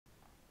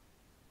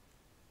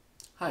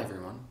Hi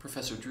everyone,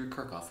 Professor Drew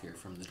Kerkoff here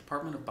from the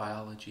Department of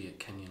Biology at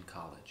Kenyon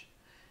College.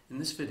 In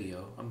this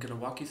video, I'm going to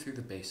walk you through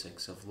the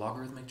basics of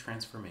logarithmic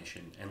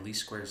transformation and least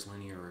squares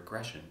linear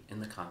regression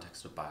in the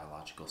context of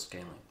biological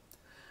scaling.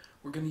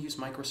 We're going to use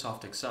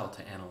Microsoft Excel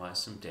to analyze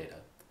some data.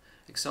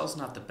 Excel's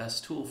not the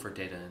best tool for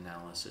data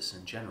analysis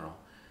in general,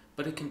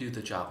 but it can do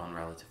the job on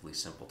relatively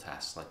simple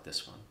tasks like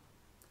this one.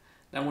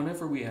 Now,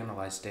 whenever we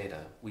analyze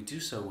data, we do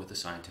so with a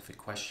scientific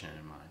question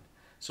in mind.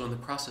 So in the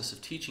process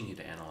of teaching you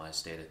to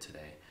analyze data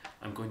today,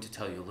 I'm going to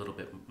tell you a little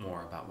bit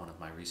more about one of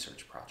my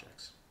research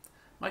projects.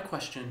 My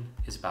question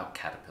is about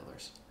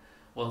caterpillars.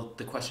 Well,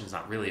 the question is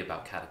not really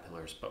about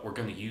caterpillars, but we're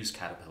going to use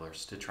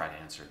caterpillars to try to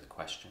answer the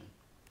question.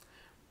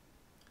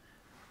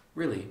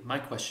 Really, my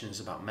question is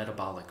about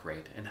metabolic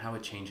rate and how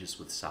it changes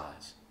with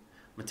size.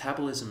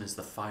 Metabolism is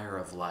the fire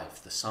of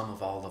life, the sum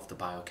of all of the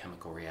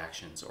biochemical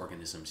reactions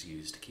organisms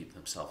use to keep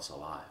themselves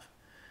alive.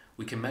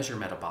 We can measure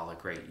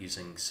metabolic rate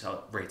using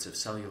rates of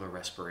cellular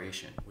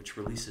respiration, which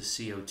releases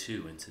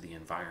CO2 into the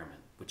environment,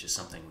 which is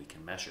something we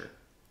can measure.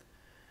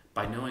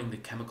 By knowing the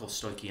chemical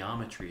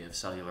stoichiometry of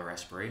cellular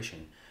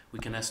respiration, we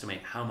can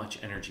estimate how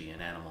much energy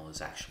an animal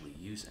is actually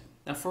using.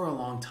 Now, for a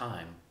long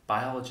time,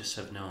 biologists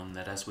have known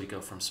that as we go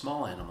from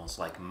small animals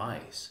like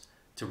mice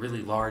to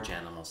really large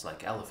animals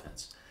like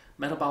elephants,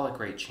 metabolic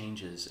rate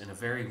changes in a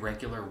very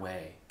regular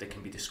way that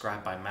can be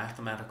described by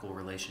mathematical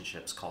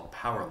relationships called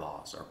power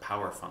laws or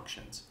power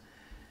functions.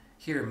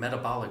 Here,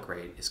 metabolic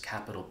rate is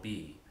capital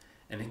B,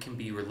 and it can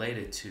be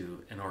related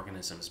to an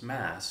organism's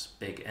mass,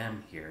 big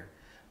M here,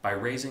 by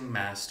raising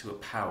mass to a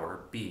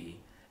power,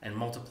 B, and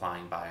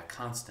multiplying by a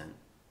constant,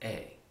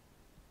 A.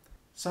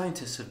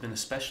 Scientists have been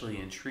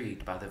especially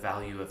intrigued by the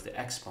value of the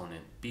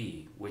exponent,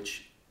 B,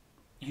 which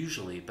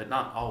usually, but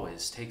not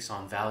always, takes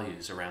on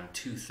values around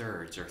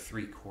 2/3 or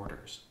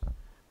 3/4.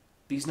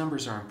 These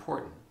numbers are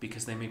important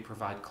because they may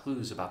provide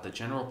clues about the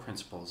general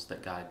principles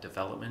that guide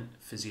development,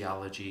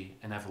 physiology,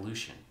 and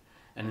evolution,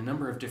 and a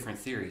number of different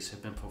theories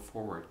have been put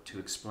forward to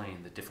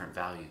explain the different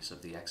values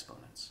of the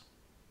exponents.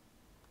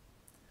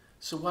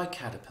 So why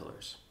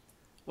caterpillars?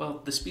 Well,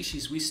 the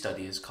species we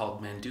study is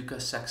called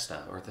Manduca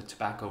sexta, or the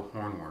tobacco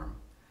hornworm.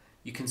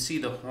 You can see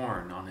the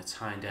horn on its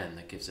hind end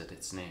that gives it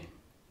its name.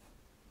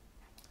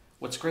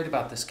 What's great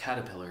about this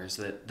caterpillar is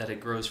that it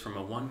grows from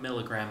a 1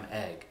 milligram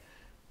egg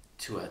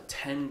to a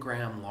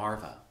 10-gram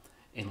larva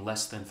in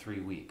less than 3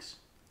 weeks.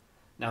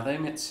 Now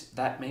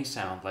that may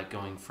sound like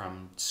going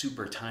from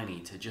super tiny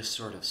to just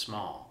sort of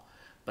small,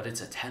 but it's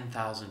a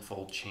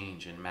 10,000-fold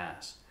change in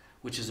mass,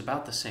 which is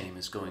about the same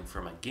as going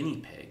from a guinea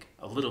pig,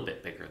 a little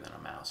bit bigger than a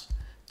mouse,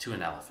 to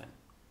an elephant.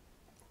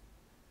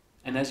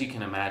 And as you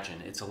can imagine,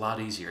 it's a lot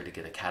easier to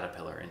get a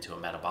caterpillar into a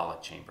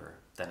metabolic chamber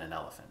than an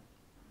elephant.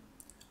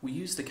 We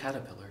use the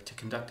caterpillar to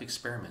conduct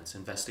experiments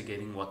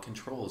investigating what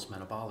controls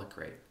metabolic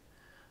rate.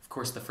 Of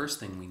course, the first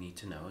thing we need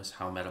to know is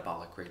how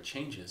metabolic rate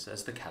changes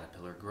as the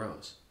caterpillar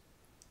grows.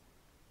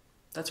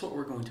 That's what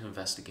we're going to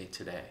investigate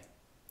today.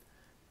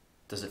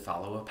 Does it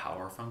follow a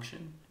power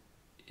function?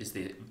 Does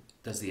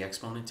the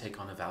exponent take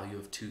on a value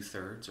of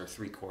 2/3 or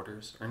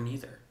 3/4 or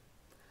neither?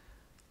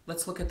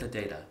 Let's look at the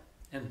data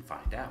and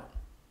find out.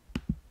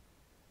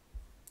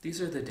 These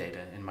are the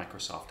data in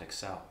Microsoft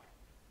Excel.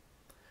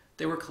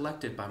 They were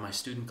collected by my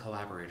student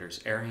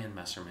collaborators Arian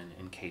Messerman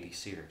and Katie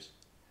Sears.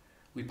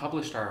 We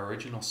published our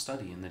original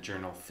study in the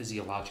journal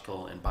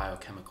Physiological and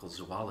Biochemical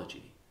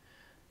Zoology,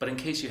 but in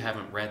case you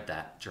haven't read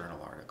that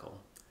journal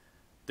article,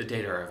 the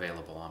data are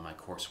available on my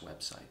course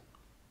website.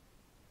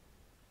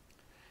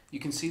 You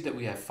can see that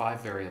we have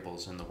 5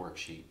 variables in the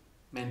worksheet.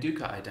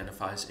 Manduca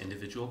identifies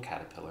individual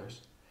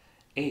caterpillars,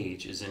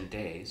 age is in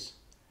days,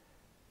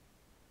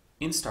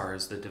 instar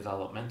is the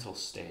developmental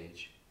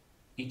stage.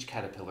 Each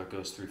caterpillar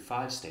goes through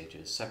 5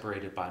 stages,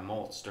 separated by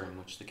molts during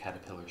which the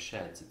caterpillar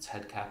sheds its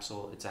head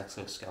capsule, its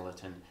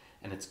exoskeleton,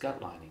 and its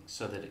gut lining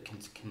so that it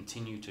can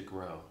continue to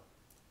grow.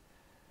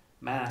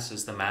 Mass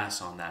is the mass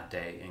on that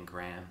day in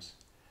grams,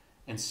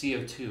 and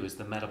CO2 is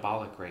the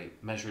metabolic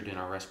rate measured in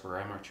our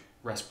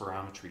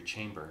respirometry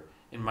chamber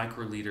in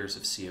microliters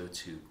of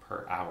CO2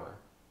 per hour.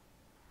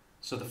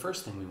 So the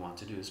first thing we want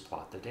to do is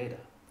plot the data.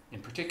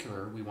 In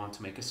particular, we want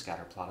to make a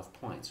scatter plot of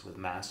points with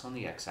mass on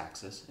the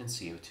x-axis and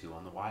CO2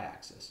 on the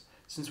y-axis,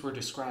 since we're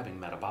describing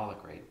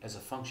metabolic rate as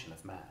a function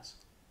of mass.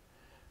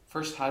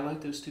 First,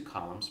 highlight those 2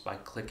 columns by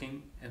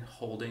clicking and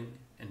holding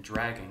and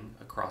dragging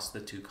across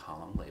the 2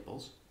 column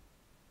labels.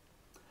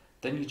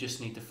 Then you just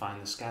need to find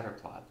the scatter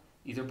plot,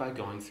 either by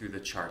going through the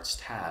Charts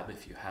tab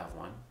if you have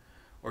one,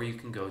 or you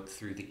can go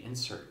through the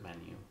Insert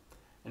menu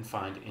and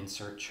find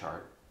Insert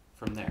Chart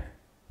from there,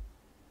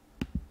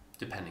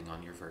 depending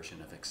on your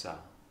version of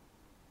Excel.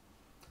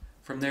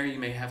 From there, you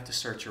may have to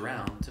search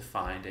around to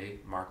find a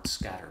marked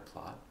scatter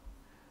plot,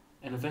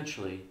 and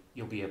eventually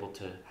you'll be able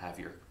to have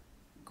your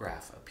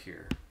graph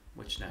appear,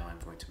 which now I'm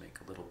going to make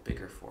a little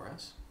bigger for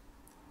us.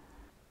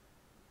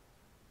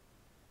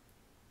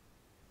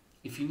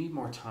 If you need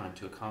more time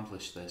to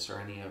accomplish this or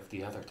any of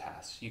the other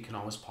tasks, you can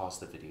always pause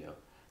the video.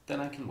 Then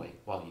I can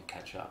wait while you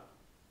catch up.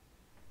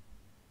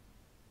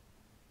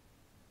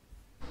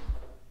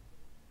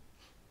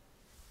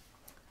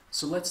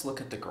 So let's look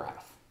at the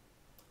graph.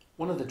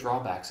 One of the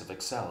drawbacks of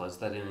Excel is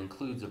that it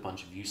includes a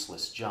bunch of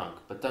useless junk,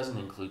 but doesn't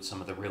include some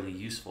of the really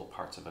useful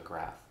parts of a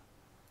graph.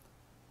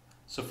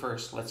 So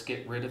first, let's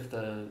get rid of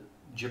the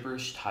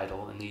gibberish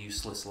title and the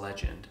useless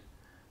legend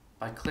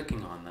by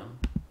clicking on them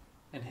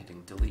and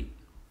hitting delete.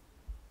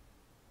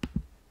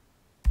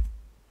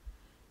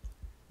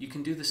 You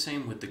can do the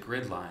same with the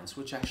grid lines,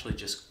 which actually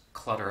just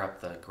clutter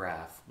up the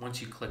graph. Once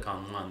you click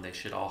on one, they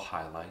should all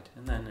highlight,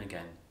 and then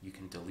again, you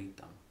can delete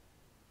them.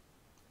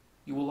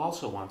 You will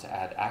also want to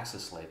add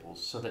axis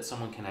labels so that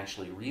someone can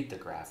actually read the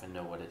graph and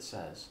know what it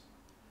says.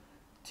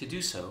 To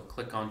do so,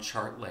 click on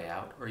Chart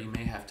Layout, or you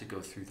may have to go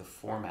through the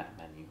Format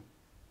menu.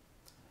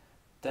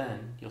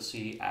 Then you'll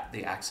see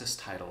the Axis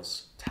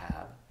Titles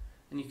tab,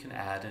 and you can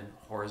add a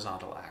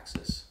horizontal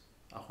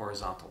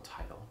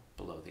title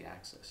below the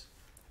axis.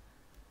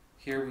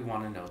 Here we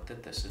want to note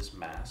that this is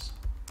mass,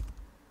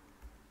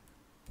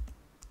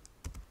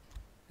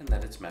 and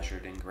that it's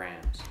measured in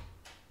grams.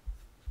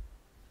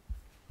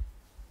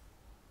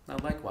 Now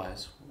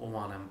likewise, we'll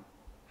want to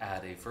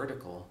add a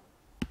vertical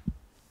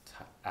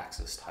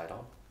axis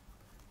title,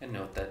 and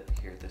note that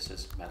here this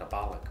is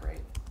metabolic rate.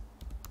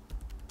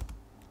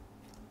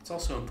 It's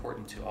also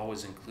important to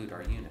always include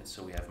our units,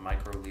 so we have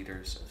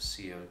microliters of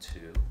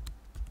CO2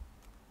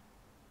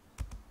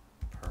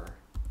 per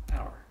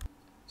hour.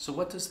 So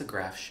what does the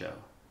graph show?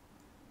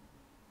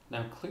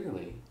 Now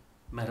clearly,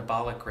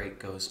 metabolic rate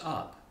goes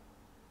up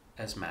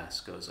as mass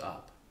goes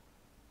up.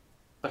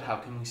 But how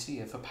can we see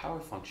if a power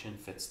function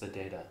fits the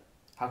data?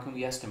 How can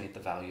we estimate the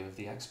value of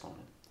the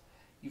exponent?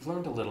 You've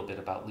learned a little bit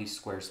about least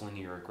squares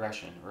linear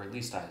regression, or at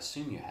least I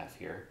assume you have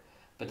here,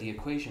 but the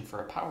equation for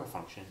a power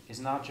function is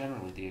not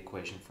generally the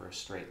equation for a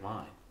straight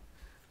line.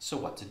 So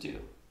what to do?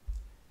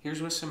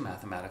 Here's where some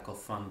mathematical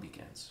fun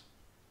begins.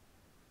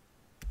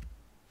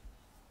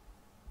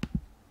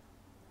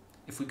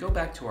 If we go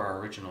back to our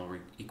original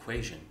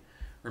equation,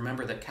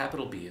 remember that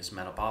capital B is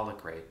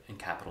metabolic rate and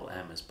capital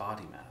M is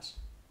body mass.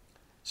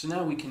 So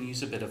now we can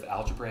use a bit of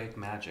algebraic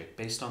magic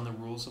based on the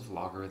rules of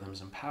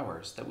logarithms and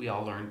powers that we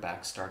all learned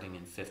back starting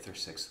in 5th or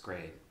 6th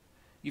grade.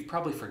 You've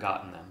probably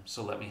forgotten them,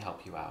 so let me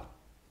help you out.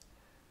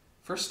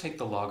 First, take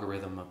the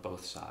logarithm of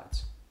both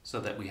sides, so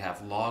that we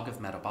have log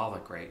of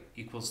metabolic rate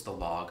equals the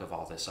log of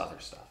all this other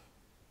stuff.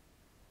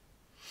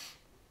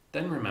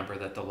 Then remember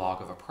that the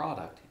log of a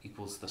product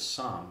equals the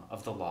sum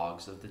of the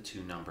logs of the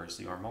two numbers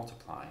you are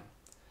multiplying.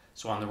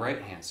 So on the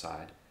right-hand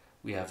side,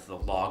 we have the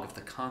log of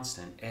the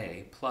constant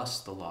a plus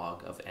the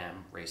log of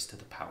m raised to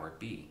the power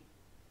b.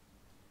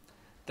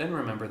 Then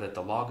remember that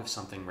the log of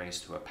something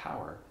raised to a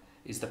power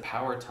is the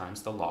power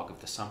times the log of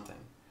the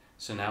something.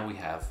 So now we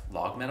have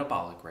log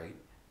metabolic rate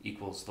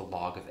equals the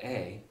log of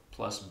a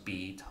plus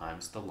b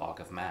times the log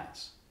of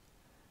mass.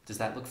 Does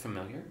that look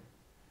familiar?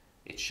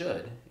 It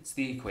should. It's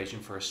the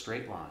equation for a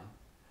straight line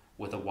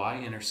with a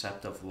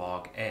y-intercept of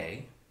log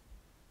a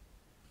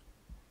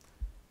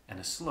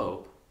and a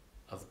slope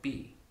of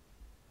b.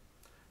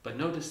 But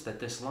notice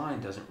that this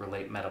line doesn't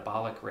relate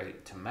metabolic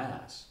rate to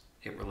mass.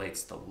 It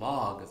relates the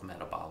log of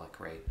metabolic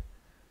rate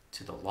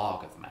to the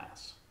log of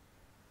mass.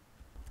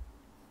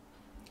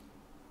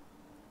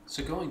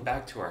 So going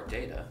back to our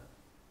data,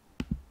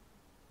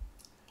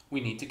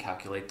 we need to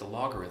calculate the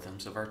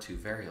logarithms of our two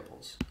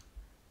variables.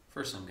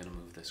 First, I'm going to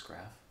move this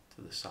graph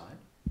to the side.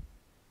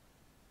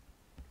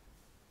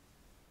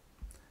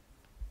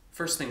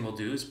 First thing we'll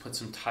do is put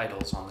some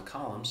titles on the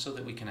columns so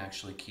that we can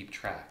actually keep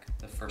track.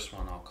 The first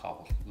one I'll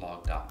call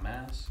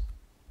log.mass,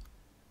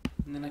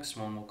 and the next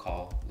one we'll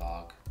call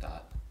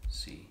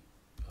log.CO2.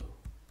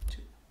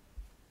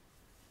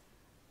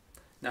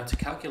 Now to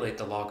calculate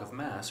the log of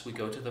mass, we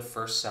go to the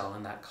first cell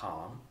in that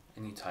column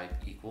and you type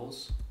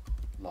equals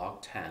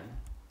log 10,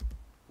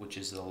 which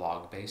is the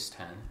log base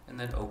 10, and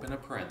then open a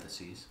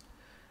parentheses,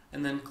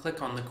 and then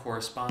click on the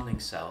corresponding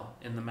cell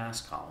in the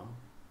mass column.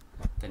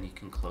 Then you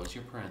can close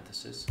your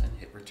parenthesis and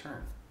hit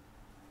return.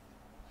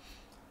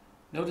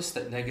 Notice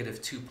that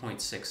negative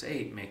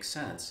 2.68 makes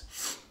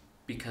sense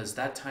because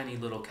that tiny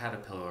little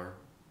caterpillar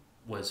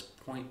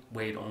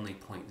weighed only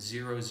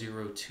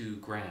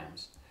 0.002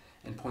 grams,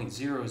 and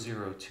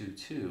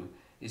 0.0022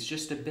 is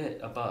just a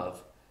bit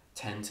above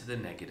 10 to the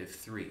negative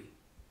 3.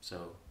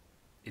 So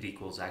it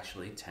equals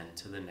actually 10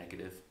 to the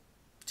negative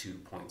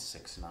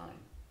 2.69.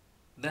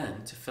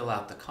 Then to fill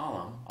out the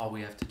column, all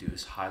we have to do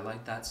is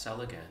highlight that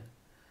cell again,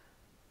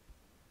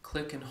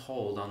 click and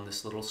hold on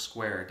this little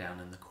square down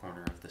in the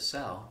corner of the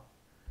cell,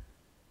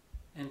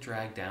 and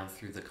drag down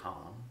through the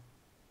column.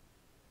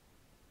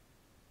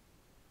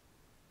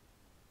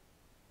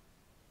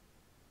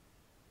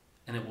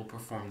 And it will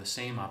perform the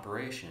same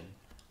operation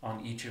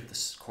on each of the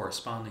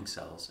corresponding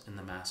cells in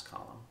the mass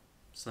column.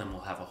 So then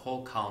we'll have a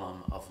whole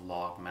column of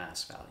log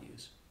mass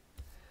values.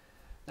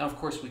 Now, of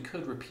course, we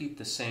could repeat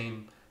the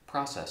same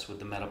process with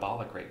the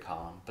metabolic rate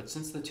column, but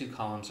since the two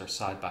columns are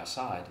side by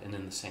side and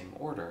in the same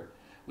order,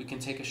 we can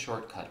take a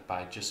shortcut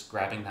by just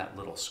grabbing that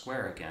little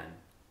square again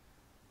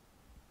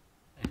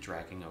and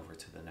dragging over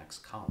to the next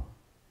column.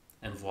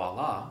 And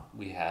voila,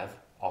 we have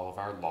all of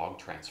our log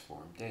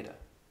transform data.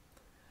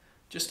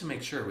 Just to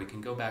make sure, we can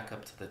go back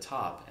up to the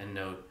top and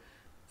note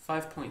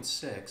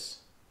 5.6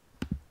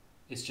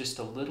 is just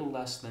a little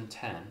less than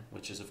 10,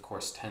 which is of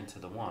course 10 to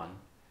the 1,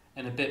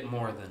 and a bit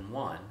more than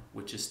 1,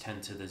 which is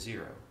 10 to the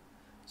 0.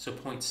 So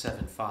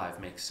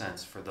 0.75 makes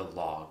sense for the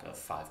log of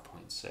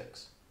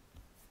 5.6.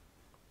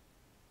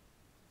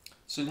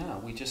 So now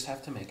we just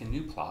have to make a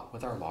new plot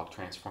with our log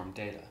transform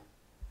data.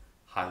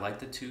 Highlight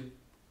the two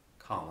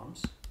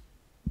columns,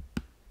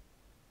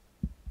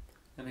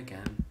 and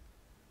again,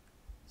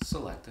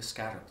 select a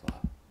scatter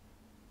plot.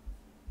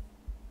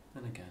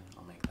 And again,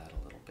 I'll make that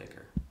a little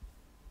bigger.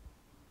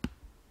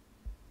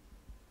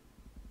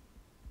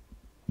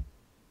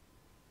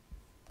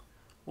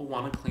 We'll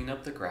want to clean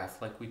up the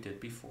graph like we did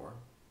before,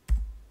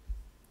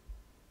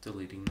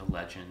 deleting the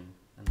legend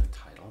and the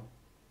title.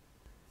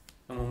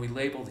 And when we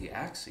label the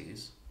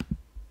axes,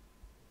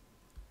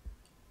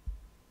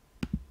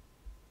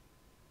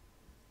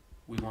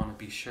 we want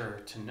to be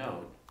sure to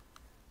note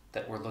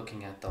that we're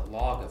looking at the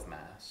log of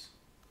mass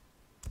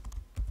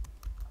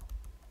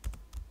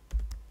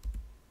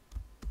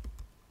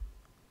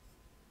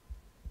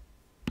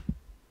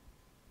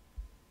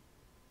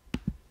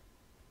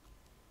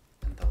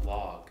and the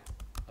log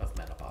of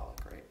metabolic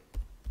rate.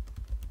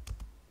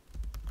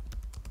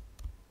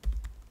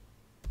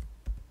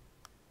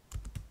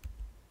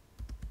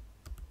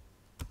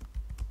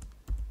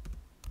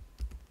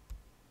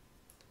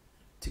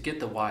 To get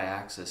the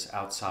y-axis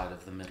outside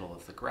of the middle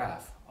of the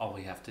graph, all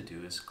we have to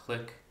do is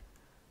click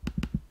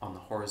on the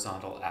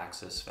horizontal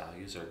axis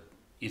values, or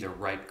either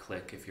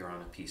right-click if you're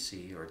on a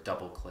PC, or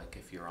double-click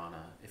if you're on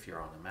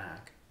a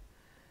Mac.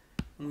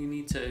 And we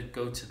need to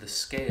go to the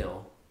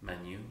Scale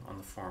menu on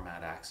the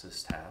Format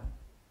Axis tab,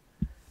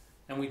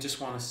 and we just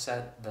want to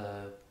set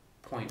the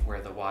point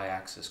where the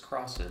y-axis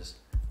crosses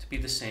to be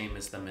the same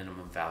as the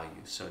minimum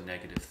value, so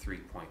negative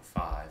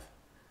 3.5.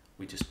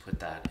 We just put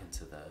that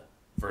into the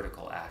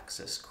vertical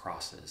axis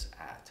crosses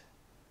at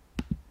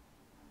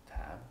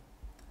tab.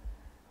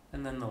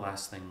 And then the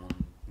last thing we'll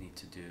need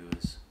to do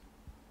is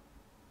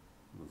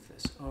move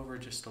this over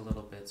just a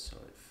little bit so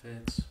it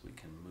fits. We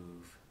can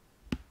move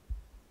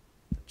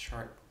the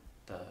chart,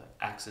 the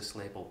axis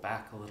label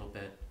back a little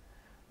bit.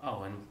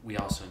 Oh, and we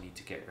also need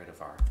to get rid of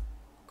our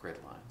grid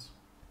lines.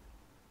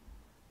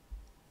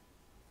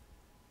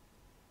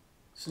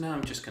 So now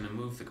I'm just going to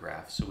move the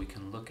graph so we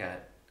can look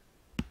at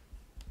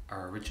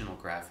our original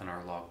graph and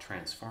our log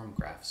transform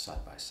graph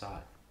side by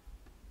side.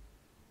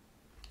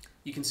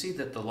 You can see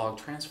that the log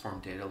transform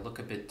data look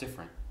a bit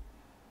different.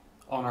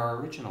 On our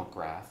original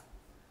graph,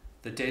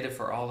 the data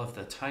for all of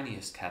the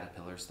tiniest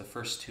caterpillars, the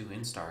first two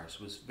instars,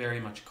 was very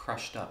much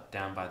crushed up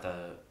down by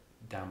the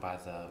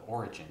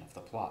origin of the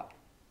plot.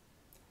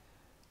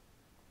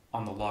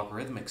 On the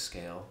logarithmic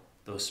scale,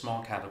 those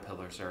small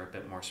caterpillars are a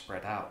bit more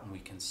spread out, and we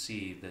can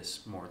see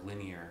this more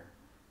linear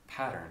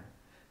pattern.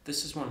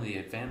 This is one of the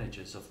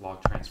advantages of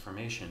log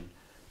transformation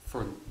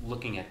for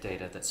looking at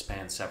data that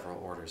span several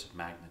orders of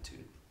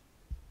magnitude.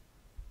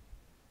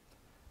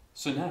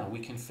 So now we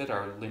can fit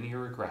our linear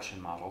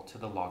regression model to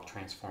the log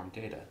transform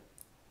data.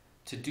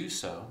 To do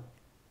so,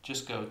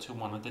 just go to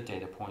one of the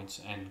data points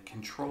and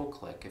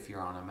control-click if you're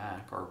on a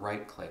Mac, or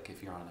right-click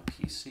if you're on a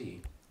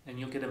PC, and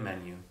you'll get a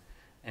menu,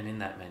 and in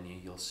that menu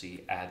you'll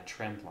see Add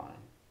Trend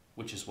Line,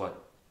 which is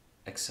what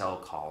Excel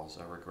calls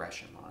a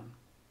regression line.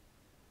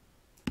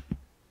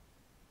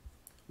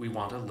 We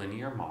want a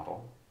linear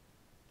model,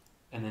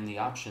 and in the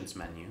Options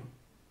menu,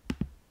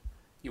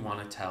 you want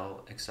to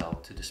tell Excel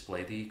to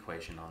display the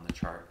equation on the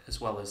chart as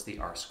well as the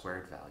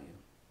r-squared value.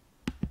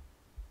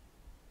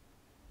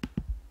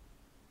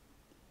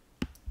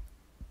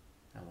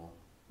 And we'll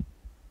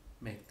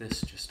make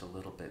this just a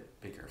little bit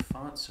bigger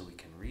font so we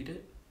can read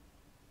it.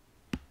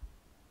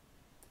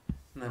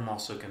 And I'm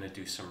also going to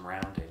do some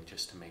rounding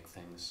just to make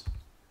things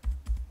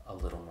a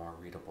little more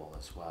readable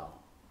as well.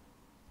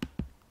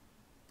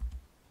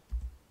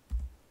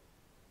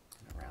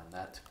 Round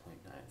that to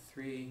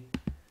 0.93,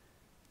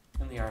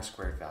 and the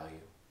r-squared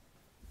value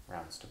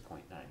rounds to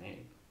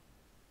 0.98.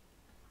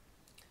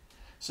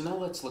 So now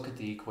let's look at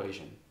the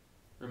equation.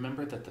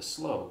 Remember that the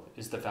slope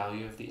is the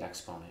value of the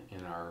exponent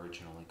in our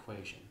original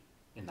equation,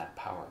 in that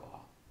power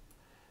law.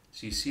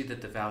 So you see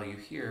that the value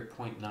here,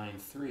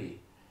 0.93,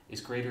 is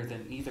greater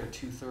than either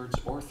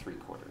 2/3 or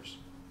 3/4.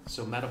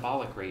 So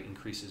metabolic rate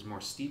increases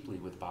more steeply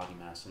with body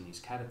mass in these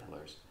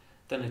caterpillars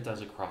than it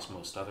does across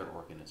most other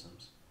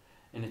organisms,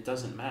 and it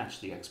doesn't match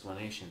the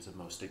explanations of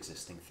most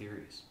existing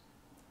theories.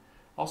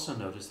 Also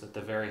notice that the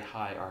very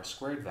high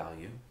r-squared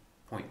value,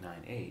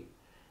 0.98,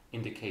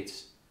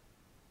 indicates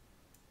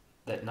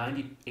that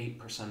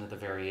 98% of the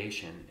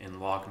variation in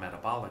log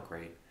metabolic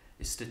rate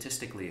is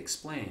statistically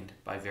explained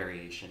by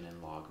variation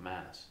in log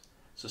mass.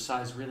 So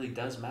size really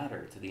does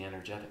matter to the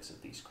energetics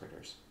of these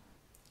critters.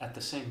 At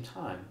the same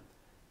time,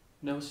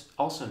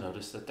 also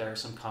notice that there are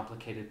some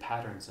complicated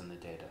patterns in the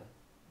data,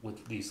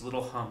 with these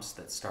little humps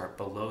that start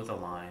below the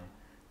line,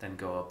 then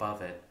go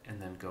above it, and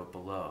then go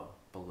below,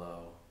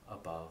 below,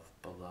 above,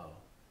 below,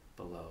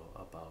 below,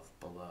 above,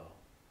 below.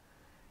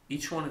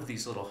 Each one of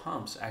these little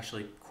humps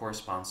actually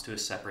corresponds to a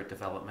separate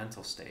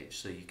developmental stage,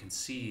 so you can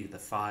see the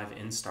 5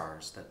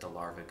 instars that the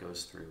larva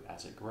goes through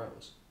as it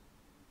grows.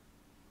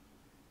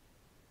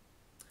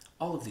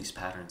 All of these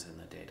patterns in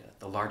the data,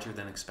 the larger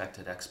than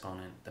expected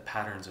exponent, the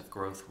patterns of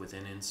growth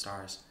within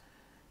instars,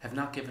 have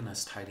not given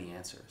us tidy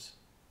answers.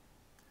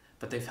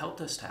 But they've helped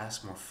us to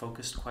ask more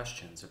focused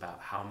questions about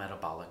how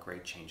metabolic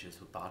rate changes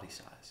with body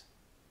size.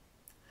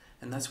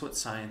 And that's what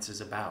science is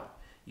about,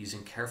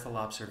 using careful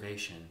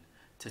observation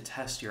to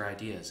test your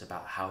ideas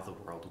about how the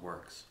world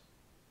works.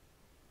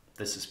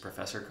 This is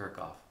Professor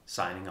Kerkoff,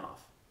 signing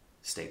off.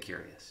 Stay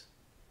curious.